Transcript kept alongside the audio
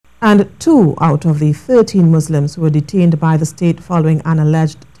And 2 out of the 13 Muslims who were detained by the state following an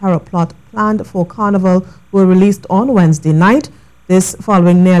alleged terror plot planned for Carnival were released on Wednesday night. This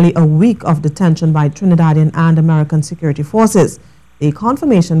following nearly a week of detention by Trinidadian and American security forces. The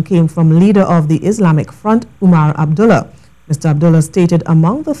confirmation came from leader of the Islamic Front, Umar Abdullah. Mr. Abdullah stated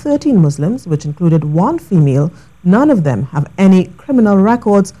among the 13 Muslims, which included 1 female, none of them have any criminal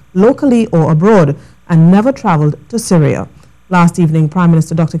records locally or abroad and never traveled to Syria. Last evening, Prime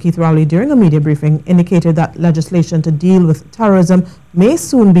Minister Dr. Keith Rowley, during a media briefing, indicated that legislation to deal with terrorism may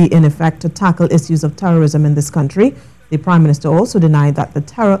soon be in effect to tackle issues of terrorism in this country. The Prime Minister also denied that the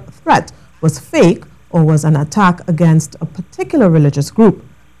terror threat was fake or was an attack against a particular religious group.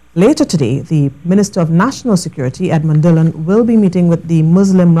 Later today, the Minister of National Security, Edmund Dillon, will be meeting with the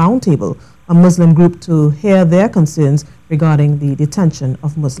Muslim Roundtable, a Muslim group, to hear their concerns regarding the detention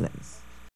of Muslims.